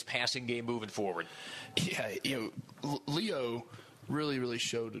element of this passing game moving forward? Yeah, Leo really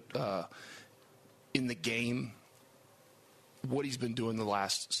showed in the game what he's been doing the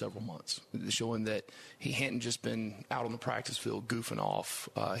last several months, showing that he hadn't just been out on the practice field goofing off.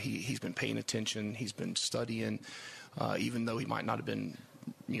 He's been paying attention. He's been studying, even though he might not have been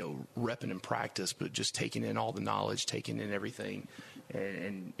repping in practice, but just taking in all the knowledge, taking in everything,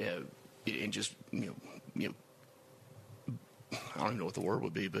 and just I don't even know what the word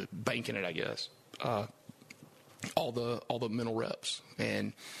would be, but banking it, I guess. All the mental reps,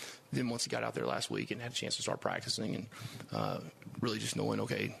 and then once he got out there last week and had a chance to start practicing, and really just knowing,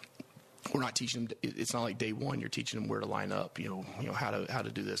 okay, we're not teaching him. It's not like day one you're teaching him where to line up, how to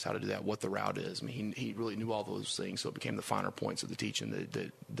do this, how to do that, what the route is. I mean, he really knew all those things, so it became the finer points of the teaching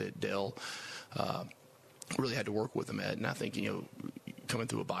that Dell really had to work with him at. And I think coming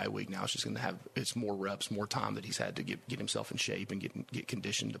through a bye week now, it's just going to have more reps, more time that he's had to get himself in shape and get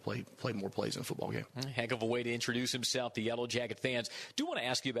conditioned to play more plays in a football game. Heck of a way to introduce himself to Yellow Jacket fans. Do want to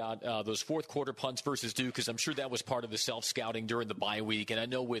ask you about those fourth quarter punts versus Duke, because I'm sure that was part of the self-scouting during the bye week. And I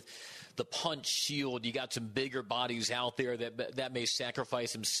know with the punch shield, you got some bigger bodies out there that may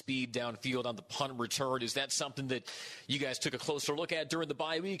sacrifice some speed downfield on the punt return. Is that something that you guys took a closer look at during the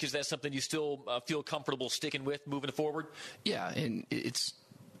bye week? Is that something you still feel comfortable sticking with moving forward? Yeah, and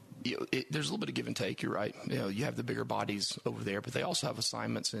there's a little bit of give and take. You're right. You have the bigger bodies over there, but they also have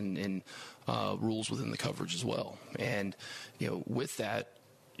assignments and rules within the coverage as well. And with that,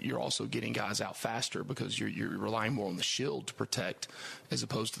 you're also getting guys out faster because you're relying more on the shield to protect as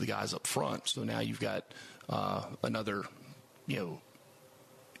opposed to the guys up front. So now you've got another,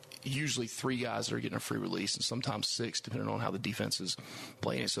 usually 3 guys that are getting a free release, and sometimes 6, depending on how the defense is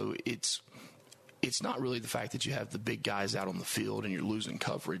playing. So it's not really the fact that you have the big guys out on the field and you're losing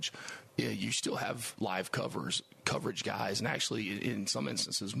coverage. You still have live coverage guys, and actually in some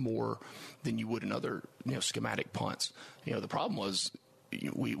instances more than you would in other schematic punts. The problem was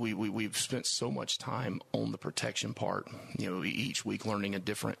we've spent so much time on the protection part, each week learning a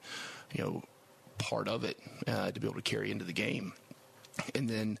different part of it to be able to carry into the game. And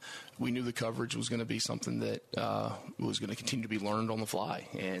then we knew the coverage was going to be something that was going to continue to be learned on the fly.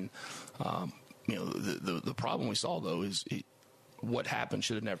 And the problem we saw, though, is what happened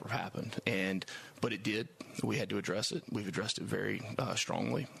should have never happened. But it did. We had to address it. We've addressed it very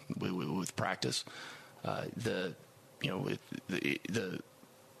strongly with practice. If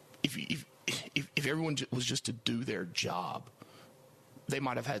everyone was just to do their job, they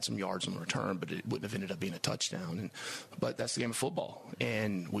might have had some yards on the return, but it wouldn't have ended up being a touchdown. But that's the game of football,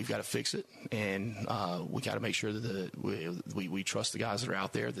 and we've got to fix it. And we got to make sure that we trust the guys that are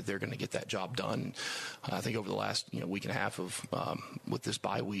out there that they're going to get that job done. I think over the last week and a half of with this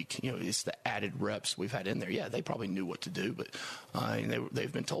bye week, it's the added reps we've had in there. Yeah, they probably knew what to do, but and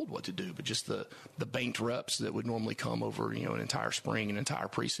they've been told what to do. But just the banked reps that would normally come over an entire spring, an entire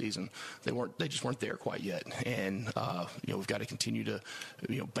preseason, they just weren't there quite yet. And we've got to continue to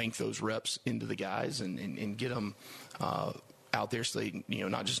bank those reps into the guys and get them out there so they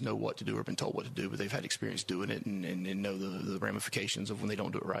not just know what to do or been told what to do, but they've had experience doing it and know the ramifications of when they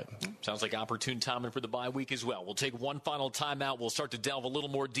don't do it right. Sounds like opportune timing for the bye week as well. We'll take one final timeout. We'll start to delve a little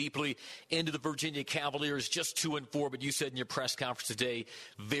more deeply into the Virginia Cavaliers, just 2-4, but you said in your press conference today,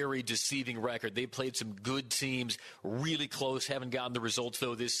 very deceiving record. They played some good teams, really close, haven't gotten the results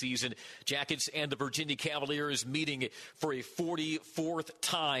though this season. Jackets and the Virginia Cavaliers meeting for a 44th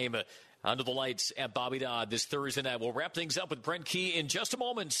time under the lights at Bobby Dodd this Thursday night. We'll wrap things up with Brent Key in just a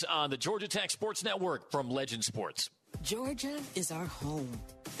moment on the Georgia Tech Sports Network from Legend Sports. Georgia is our home.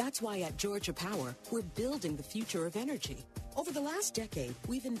 That's why at Georgia Power, we're building the future of energy. Over the last decade,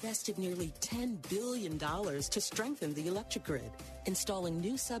 we've invested nearly $10 billion to strengthen the electric grid, installing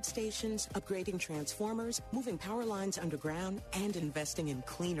new substations, upgrading transformers, moving power lines underground, and investing in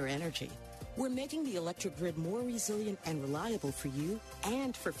cleaner energy. We're making the electric grid more resilient and reliable for you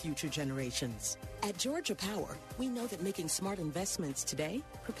and for future generations. At Georgia Power, we know that making smart investments today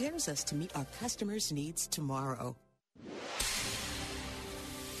prepares us to meet our customers' needs tomorrow.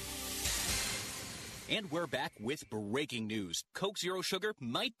 And we're back with breaking news. Coke Zero Sugar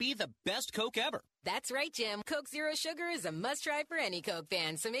might be the best Coke ever. That's right, Jim. Coke Zero Sugar is a must-try for any Coke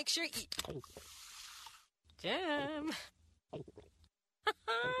fan, so make sure you... Jim.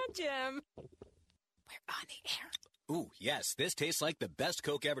 Jim. We're on the air. Ooh, yes, this tastes like the best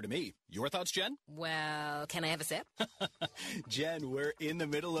Coke ever to me. Your thoughts, Jen? Well, can I have a sip? Jen, we're in the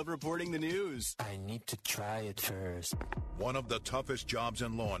middle of reporting the news. I need to try it first. One of the toughest jobs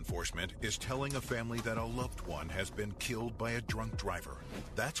in law enforcement is telling a family that a loved one has been killed by a drunk driver.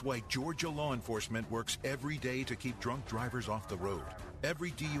 That's why Georgia law enforcement works every day to keep drunk drivers off the road.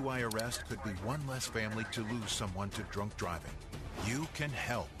 Every DUI arrest could be one less family to lose someone to drunk driving. You can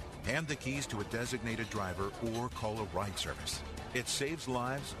help. Hand the keys to a designated driver or call a ride service. It saves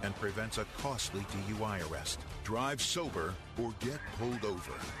lives and prevents a costly DUI arrest. Drive sober or get pulled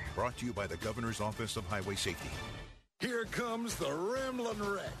over. Brought to you by the Governor's Office of Highway Safety. Here comes the Ramblin'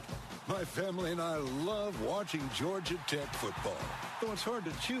 Wreck. My family and I love watching Georgia Tech football. Though it's hard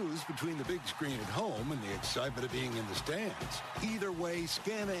to choose between the big screen at home and the excitement of being in the stands. Either way,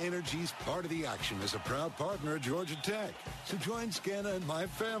 Scana Energy's part of the action as a proud partner of Georgia Tech. So join Scana and my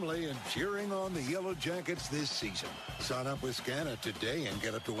family in cheering on the Yellow Jackets this season. Sign up with Scana today and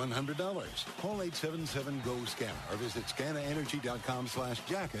get up to $100. Call 877-GO-SCANA or visit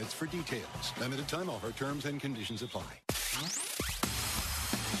scanaenergy.com/jackets for details. Limited time offer. Terms and conditions apply.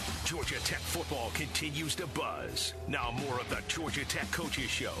 Georgia Tech football continues to buzz. Now more of the Georgia Tech Coaches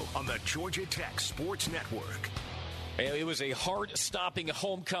Show on the Georgia Tech Sports Network. It was a heart-stopping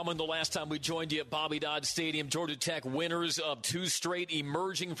homecoming the last time we joined you at Bobby Dodd Stadium. Georgia Tech winners of 2 straight,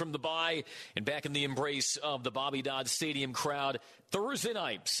 emerging from the bye and back in the embrace of the Bobby Dodd Stadium crowd. Thursday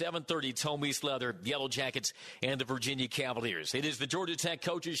night, 7:30, Tome East Leather, Yellow Jackets, and the Virginia Cavaliers. It is the Georgia Tech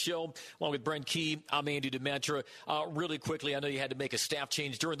Coaches Show, along with Brent Key. I'm Andy Demetra. Really quickly, I know you had to make a staff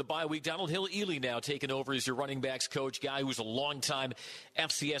change during the bye week. Donald Hill-Ely now taking over as your running backs coach, guy who's a longtime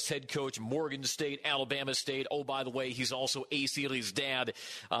FCS head coach, Morgan State, Alabama State. Oh, by the way, he's also A.C. Ely's dad,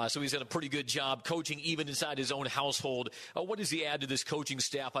 so he's done a pretty good job coaching even inside his own household. What does he add to this coaching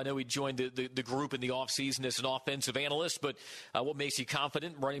staff? I know he joined the group in the offseason as an offensive analyst, but what makes you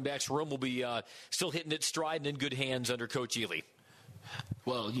confident running backs room will be still hitting its stride and in good hands under Coach Ely?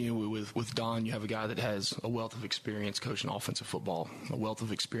 Well, with Don, you have a guy that has a wealth of experience coaching offensive football, a wealth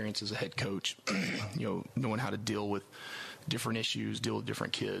of experience as a head coach, knowing how to deal with different issues, deal with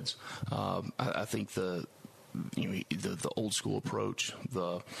different kids. I think the old school approach,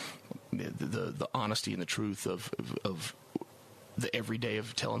 the honesty and the truth of the everyday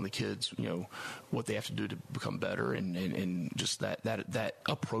of telling the kids, what they have to do to become better, and just that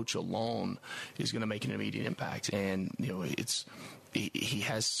approach alone is going to make an immediate impact. And he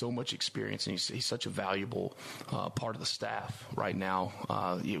has so much experience, and he's such a valuable part of the staff right now.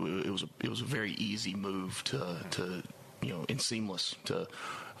 It was a very easy move to and seamless to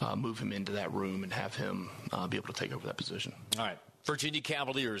move him into that room and have him be able to take over that position. All right. Virginia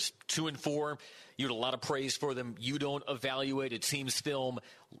Cavaliers, 2-4. You had a lot of praise for them. You don't evaluate a team's film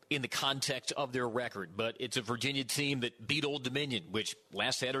in the context of their record, but it's a Virginia team that beat Old Dominion, which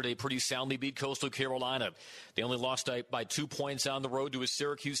last Saturday pretty soundly beat Coastal Carolina. They only lost by 2 points on the road to a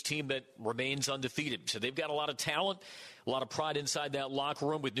Syracuse team that remains undefeated. So they've got a lot of talent, a lot of pride inside that locker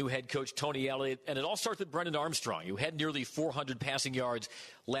room with new head coach Tony Elliott. And it all starts with Brendan Armstrong, who had nearly 400 passing yards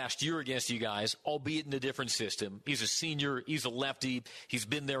last year against you guys, albeit in a different system. He's a senior. He's a lefty. He's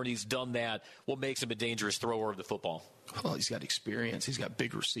been there and he's done that. What makes him a dangerous thrower of the football? Well, he's got experience. He's got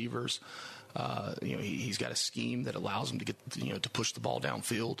big receivers. He's got a scheme that allows him to get, to push the ball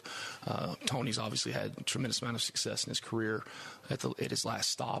downfield. Tony's obviously had a tremendous amount of success in his career at his last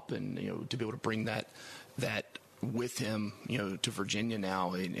stop, and to be able to bring that with him, to Virginia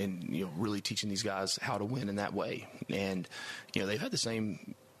now, and really teaching these guys how to win in that way. And they've had the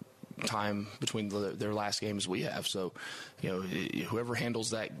same time between their last games we have. So, whoever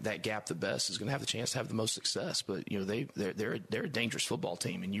handles that gap the best is going to have the chance to have the most success. But they're a dangerous football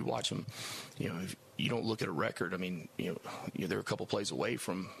team, and you watch them. If you don't look at a record, I mean, they're a couple plays away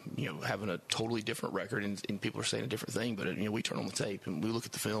from having a totally different record, and people are saying a different thing. But we turn on the tape and we look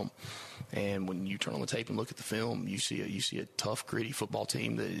at the film, and when you turn on the tape and look at the film, you see a tough, gritty football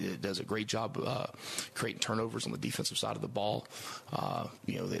team that does a great job creating turnovers on the defensive side of the ball.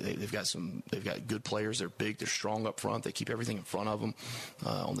 They've got good players. They're big. They're strong up front. They keep everything in front of them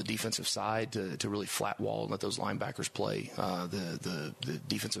on the defensive side to really flat wall and let those linebackers play. The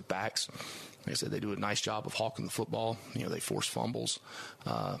defensive backs, like I said, they do a nice job of hawking the football. They force fumbles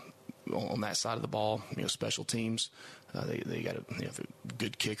on that side of the ball. Special teams, they got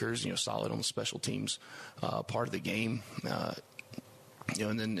good kickers. Solid on the special teams part of the game.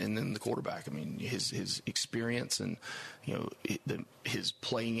 and then the quarterback. I mean, his experience and his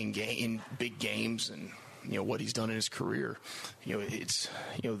playing in big games and what he's done in his career. It's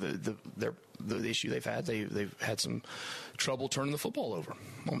the issue they've had some trouble turning the football over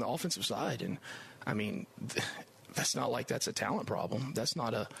on the offensive side, and I mean. That's not like that's a talent problem. That's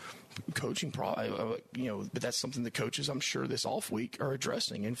not a coaching problem, but that's something the coaches, I'm sure, this off week are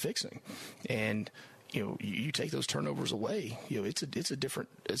addressing and fixing. And you take those turnovers away, it's a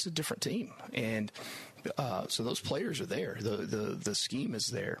different team. And so those players are there. The scheme is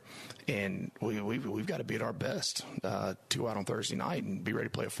there, and we've got to be at our best to go out on Thursday night and be ready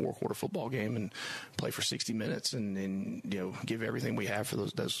to play a 4-quarter football game and play for 60 minutes and give everything we have for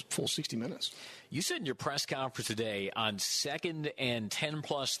those full 60 minutes. You said in your press conference today on 2nd and 10+,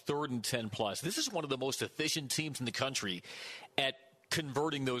 3rd and 10+, this is one of the most efficient teams in the country at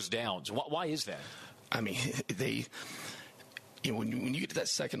converting those downs. Why is that? I mean, when you get to that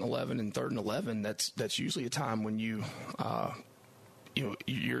 2nd 11 and 3rd and 11, that's usually a time when you feel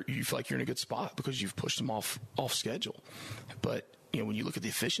like you're in a good spot because you've pushed them off schedule. But when you look at the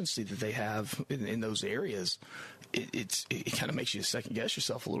efficiency that they have in those areas, it kind of makes you second guess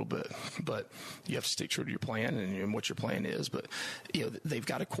yourself a little bit. But you have to stick true to your plan and what your plan is. But they've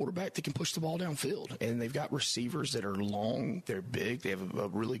got a quarterback that can push the ball downfield, and they've got receivers that are long, they're big, they have a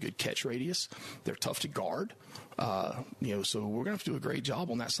really good catch radius, they're tough to guard. So we're gonna have to do a great job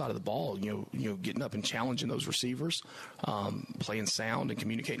on that side of the ball. Getting up and challenging those receivers, playing sound and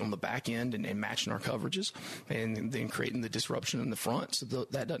communicating on the back end and matching our coverages, and then creating the disruption in the front so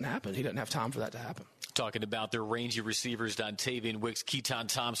that doesn't happen. He doesn't have time for that to happen. Talking about their rangy receivers, Dontavian Wicks, Keaton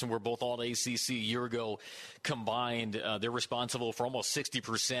Thompson, were both all ACC a year ago combined. They're responsible for almost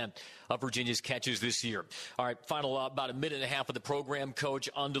 60% of Virginia's catches this year. All right, final about a minute and a half of the program, Coach.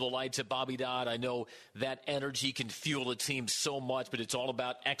 Under the lights at Bobby Dodd, I know that energy can fuel a team so much, but it's all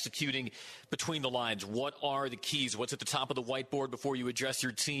about executing between the lines. What are the keys? What's at the top of the whiteboard before you address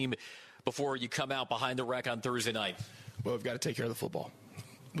your team, before you come out behind the rec on Thursday night? Well, we've got to take care of the football.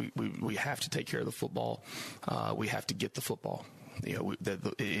 We have to take care of the football. We have to get the football.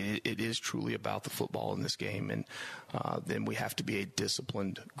 It is truly about the football in this game, and then we have to be a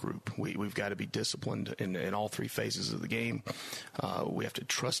disciplined group. We've got to be disciplined in all three phases of the game. We have to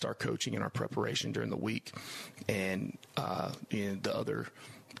trust our coaching and our preparation during the week, and the other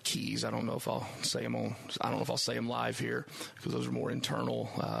keys. I don't know if I'll say them live here because those are more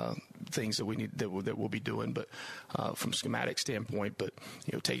internal things that we need that we'll be doing. But from a schematic standpoint, but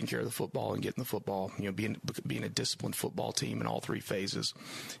taking care of the football and getting the football, being a disciplined football team in all three phases,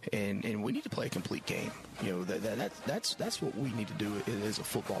 and we need to play a complete game. That's what we need to do as a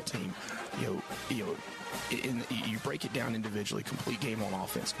football team. You break it down individually: complete game on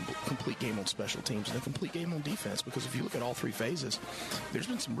offense, complete game on special teams, and a complete game on defense. Because if you look at all three phases, there's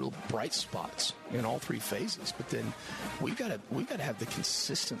been some real bright spots in all three phases. But then we've got to have the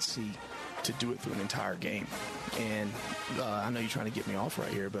consistency to do it through an entire game. And I know you're trying to get me off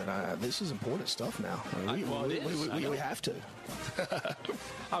right here, but this is important stuff now. We have to.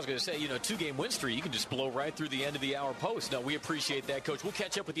 I was going to say, 2-game win streak, you can just blow right through the end of the hour post. No, we appreciate that, Coach. We'll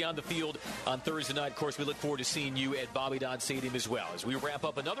catch up with you on the field on Thursday night. Of course, we look forward to seeing you at Bobby Dodd Stadium as well as we wrap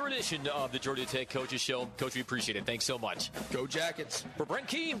up another edition of the Georgia Tech Coaches Show. Coach, we appreciate it. Thanks so much. Go Jackets. For Brent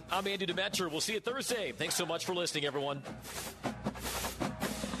Key, I'm Andy Demetra. We'll see you Thursday. Thanks so much for listening, everyone.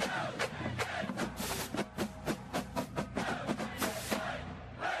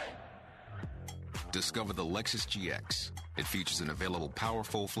 Discover the Lexus GX. It features an available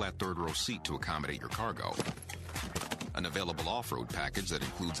powerful flat third-row seat to accommodate your cargo, an available off-road package that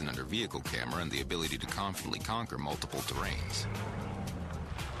includes an under-vehicle camera and the ability to confidently conquer multiple terrains,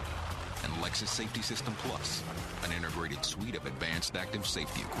 and Lexus Safety System Plus, an integrated suite of advanced active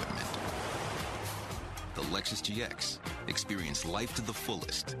safety equipment. The Lexus GX. Experience life to the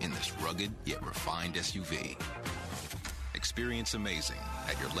fullest in this rugged yet refined SUV. Experience amazing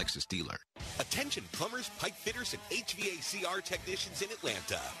at your Lexus dealer. Attention plumbers, pipe fitters, and HVACR technicians in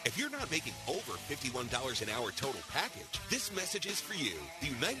Atlanta. If you're not making over $51 an hour total package, this message is for you. The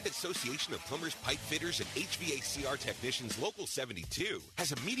United Association of Plumbers, Pipe Fitters, and HVACR Technicians Local 72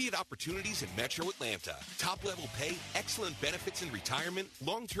 has immediate opportunities in Metro Atlanta. Top-level pay, excellent benefits in retirement,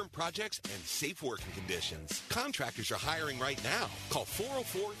 long-term projects, and safe working conditions. Contractors are hiring right now. Call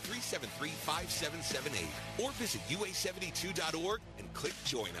 404-373-5778 or visit UA72.org and click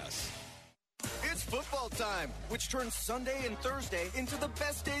Join Us. It's It's football time, which turns Sunday and Thursday into the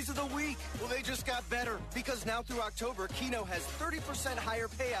best days of the week. Well, they just got better because now through October, Keno has 30% higher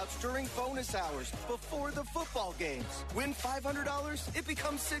payouts during bonus hours before the football games. Win $500, it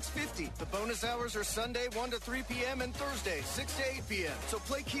becomes $650. The bonus hours are Sunday 1 to 3 p.m. and Thursday 6 to 8 p.m. So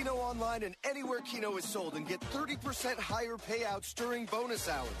play Keno online and anywhere Keno is sold and get 30% higher payouts during bonus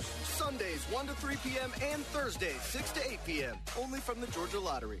hours. Sundays 1 to 3 p.m. and Thursdays 6 to 8 p.m. Only from the Georgia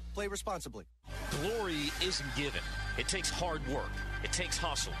Lottery. Play responsibly. Glory isn't given. It takes hard work. It takes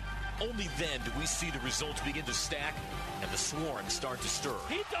hustle. Only then do we see the results begin to stack and the swarm start to stir.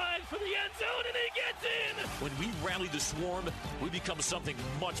 He dives for the end zone and he gets in! When we rally the swarm, we become something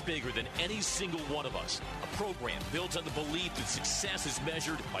much bigger than any single one of us. A program built on the belief that success is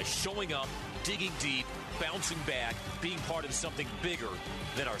measured by showing up, digging deep, bouncing back, being part of something bigger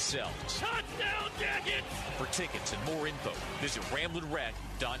than ourselves. Touchdown, Jackets! For tickets and more info, visit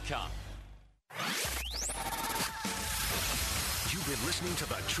RamblinWreck.com. You've been listening to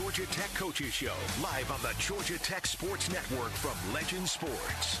the Georgia Tech Coaches Show, live on the Georgia Tech Sports Network from Legend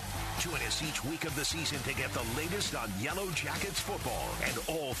Sports. Join us each week of the season to get the latest on Yellow Jackets football and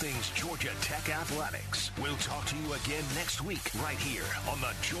all things Georgia Tech athletics. We'll talk to you again next week right here on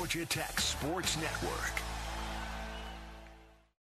the Georgia Tech Sports Network.